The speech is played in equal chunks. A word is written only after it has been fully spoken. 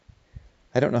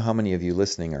I don't know how many of you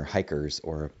listening are hikers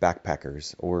or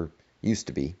backpackers or used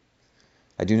to be.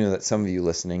 I do know that some of you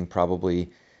listening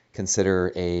probably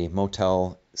consider a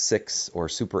Motel 6 or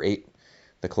Super 8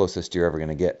 the closest you're ever going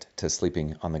to get to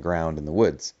sleeping on the ground in the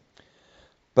woods.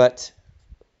 But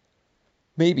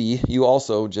maybe you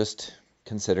also just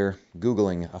consider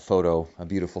Googling a photo, a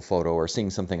beautiful photo, or seeing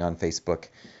something on Facebook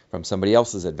from somebody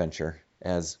else's adventure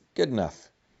as good enough.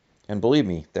 And believe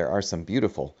me, there are some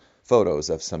beautiful photos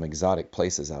of some exotic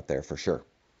places out there for sure.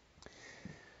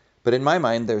 But in my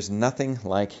mind, there's nothing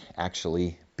like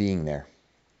actually being there.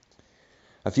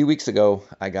 A few weeks ago,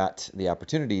 I got the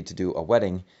opportunity to do a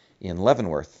wedding in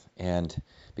Leavenworth, and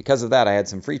because of that, I had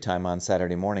some free time on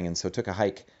Saturday morning, and so took a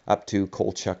hike up to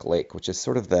Kolchak Lake, which is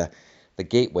sort of the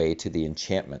gateway to the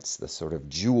enchantments, the sort of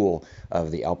jewel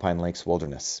of the Alpine Lakes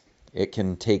wilderness. It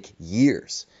can take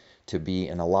years to be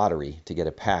in a lottery to get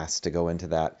a pass to go into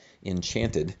that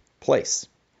enchanted place.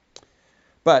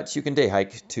 But you can day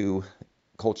hike to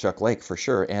Kolchak Lake for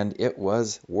sure, and it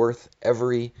was worth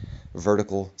every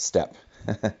vertical step.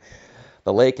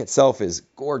 The lake itself is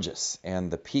gorgeous, and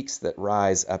the peaks that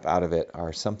rise up out of it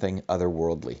are something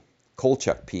otherworldly.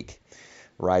 Kolchak Peak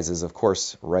rises, of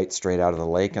course, right straight out of the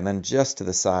lake, and then just to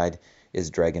the side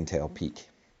is Dragontail Peak.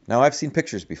 Now, I've seen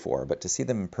pictures before, but to see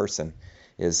them in person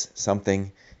is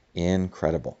something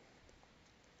incredible.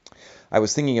 I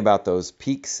was thinking about those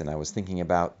peaks, and I was thinking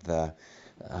about the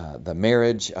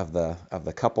marriage of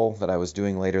the couple that I was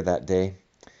doing later that day.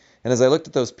 And as I looked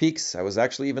at those peaks, I was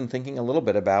actually even thinking a little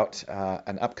bit about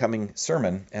an upcoming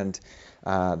sermon and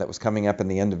that was coming up in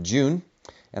the end of June.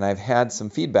 And I've had some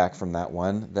feedback from that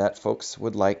one that folks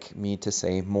would like me to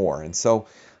say more. And so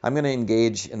I'm going to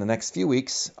engage in the next few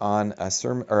weeks on a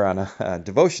sermon or on a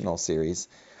devotional series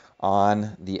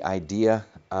on the idea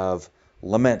of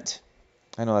lament.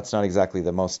 I know that's not exactly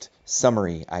the most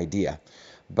summary idea,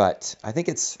 but I think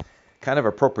it's kind of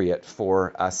appropriate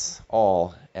for us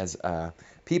all as a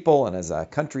people and as a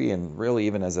country and really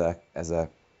even as a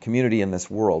community in this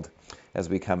world as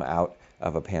we come out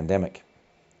of a pandemic.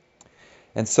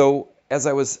 And so as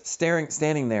I was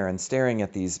standing there and staring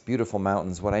at these beautiful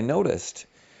mountains, what I noticed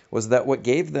was that what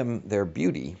gave them their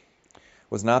beauty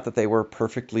was not that they were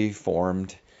perfectly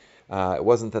formed. It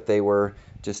wasn't that they were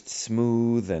just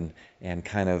smooth and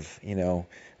kind of,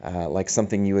 like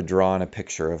something you would draw in a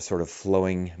picture of sort of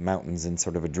flowing mountains in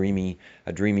sort of a dreamy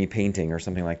painting or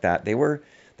something like that. They were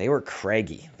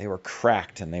craggy, they were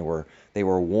cracked, and they were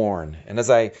worn. And as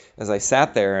I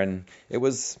sat there, and it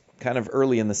was kind of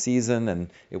early in the season,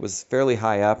 and it was fairly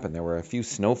high up, and there were a few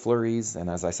snow flurries, and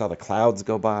as I saw the clouds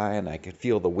go by, and I could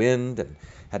feel the wind, and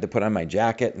had to put on my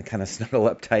jacket and kind of snuggle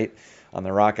up tight on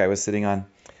the rock I was sitting on,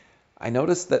 I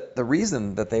noticed that the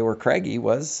reason that they were craggy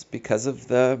was because of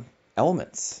the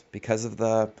elements, because of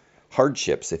the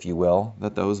hardships, if you will,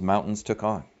 that those mountains took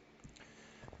on.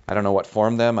 I don't know what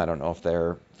formed them. I don't know if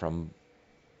they're from,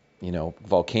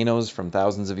 volcanoes from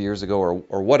thousands of years ago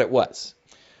or what it was.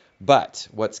 But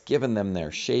what's given them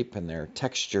their shape and their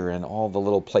texture and all the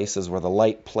little places where the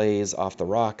light plays off the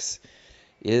rocks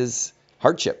is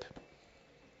hardship.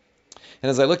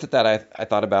 And as I looked at that, I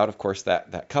thought about, of course,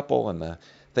 that couple and the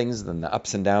things and the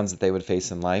ups and downs that they would face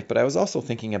in life. But I was also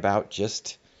thinking about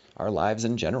just our lives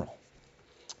in general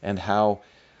and how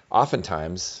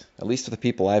oftentimes, at least with the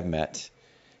people I've met,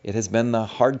 it has been the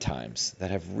hard times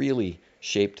that have really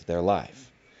shaped their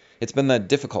life. It's been the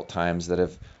difficult times that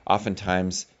have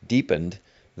oftentimes deepened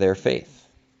their faith.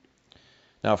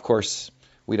 Now, of course,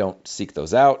 we don't seek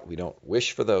those out. We don't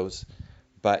wish for those.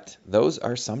 But those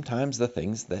are sometimes the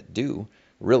things that do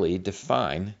really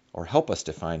define or help us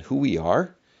define who we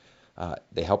are.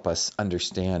 They help us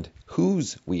understand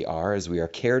whose we are as we are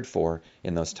cared for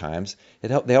in those times. They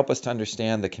help us to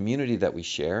understand the community that we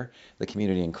share, the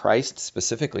community in Christ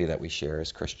specifically that we share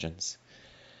as Christians.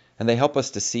 And they help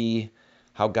us to see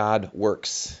how God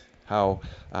works, how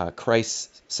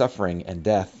Christ's suffering and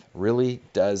death really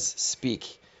does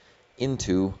speak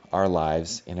into our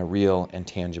lives in a real and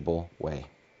tangible way.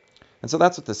 And so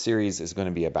that's what the series is going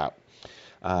to be about.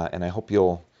 And I hope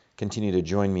you'll continue to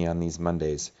join me on these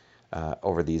Mondays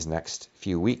over these next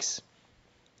few weeks.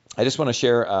 I just want to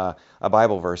share a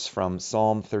Bible verse from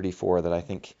Psalm 34 that I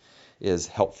think is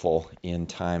helpful in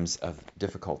times of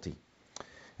difficulty.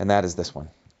 And that is this one.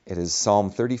 It is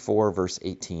Psalm 34, verse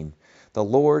 18. The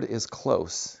Lord is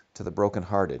close to the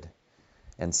brokenhearted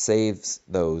and saves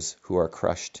those who are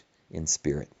crushed in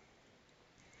spirit.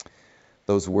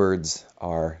 Those words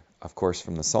are, of course,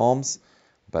 from the Psalms,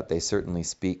 but they certainly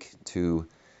speak to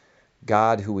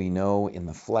God who we know in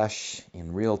the flesh,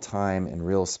 in real time, in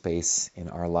real space in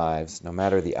our lives, no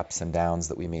matter the ups and downs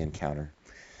that we may encounter.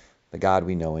 the God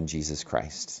we know in Jesus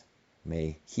Christ.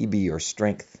 May he be your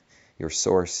strength, your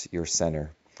source, your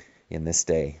center in this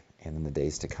day and in the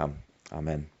days to come.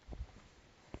 Amen.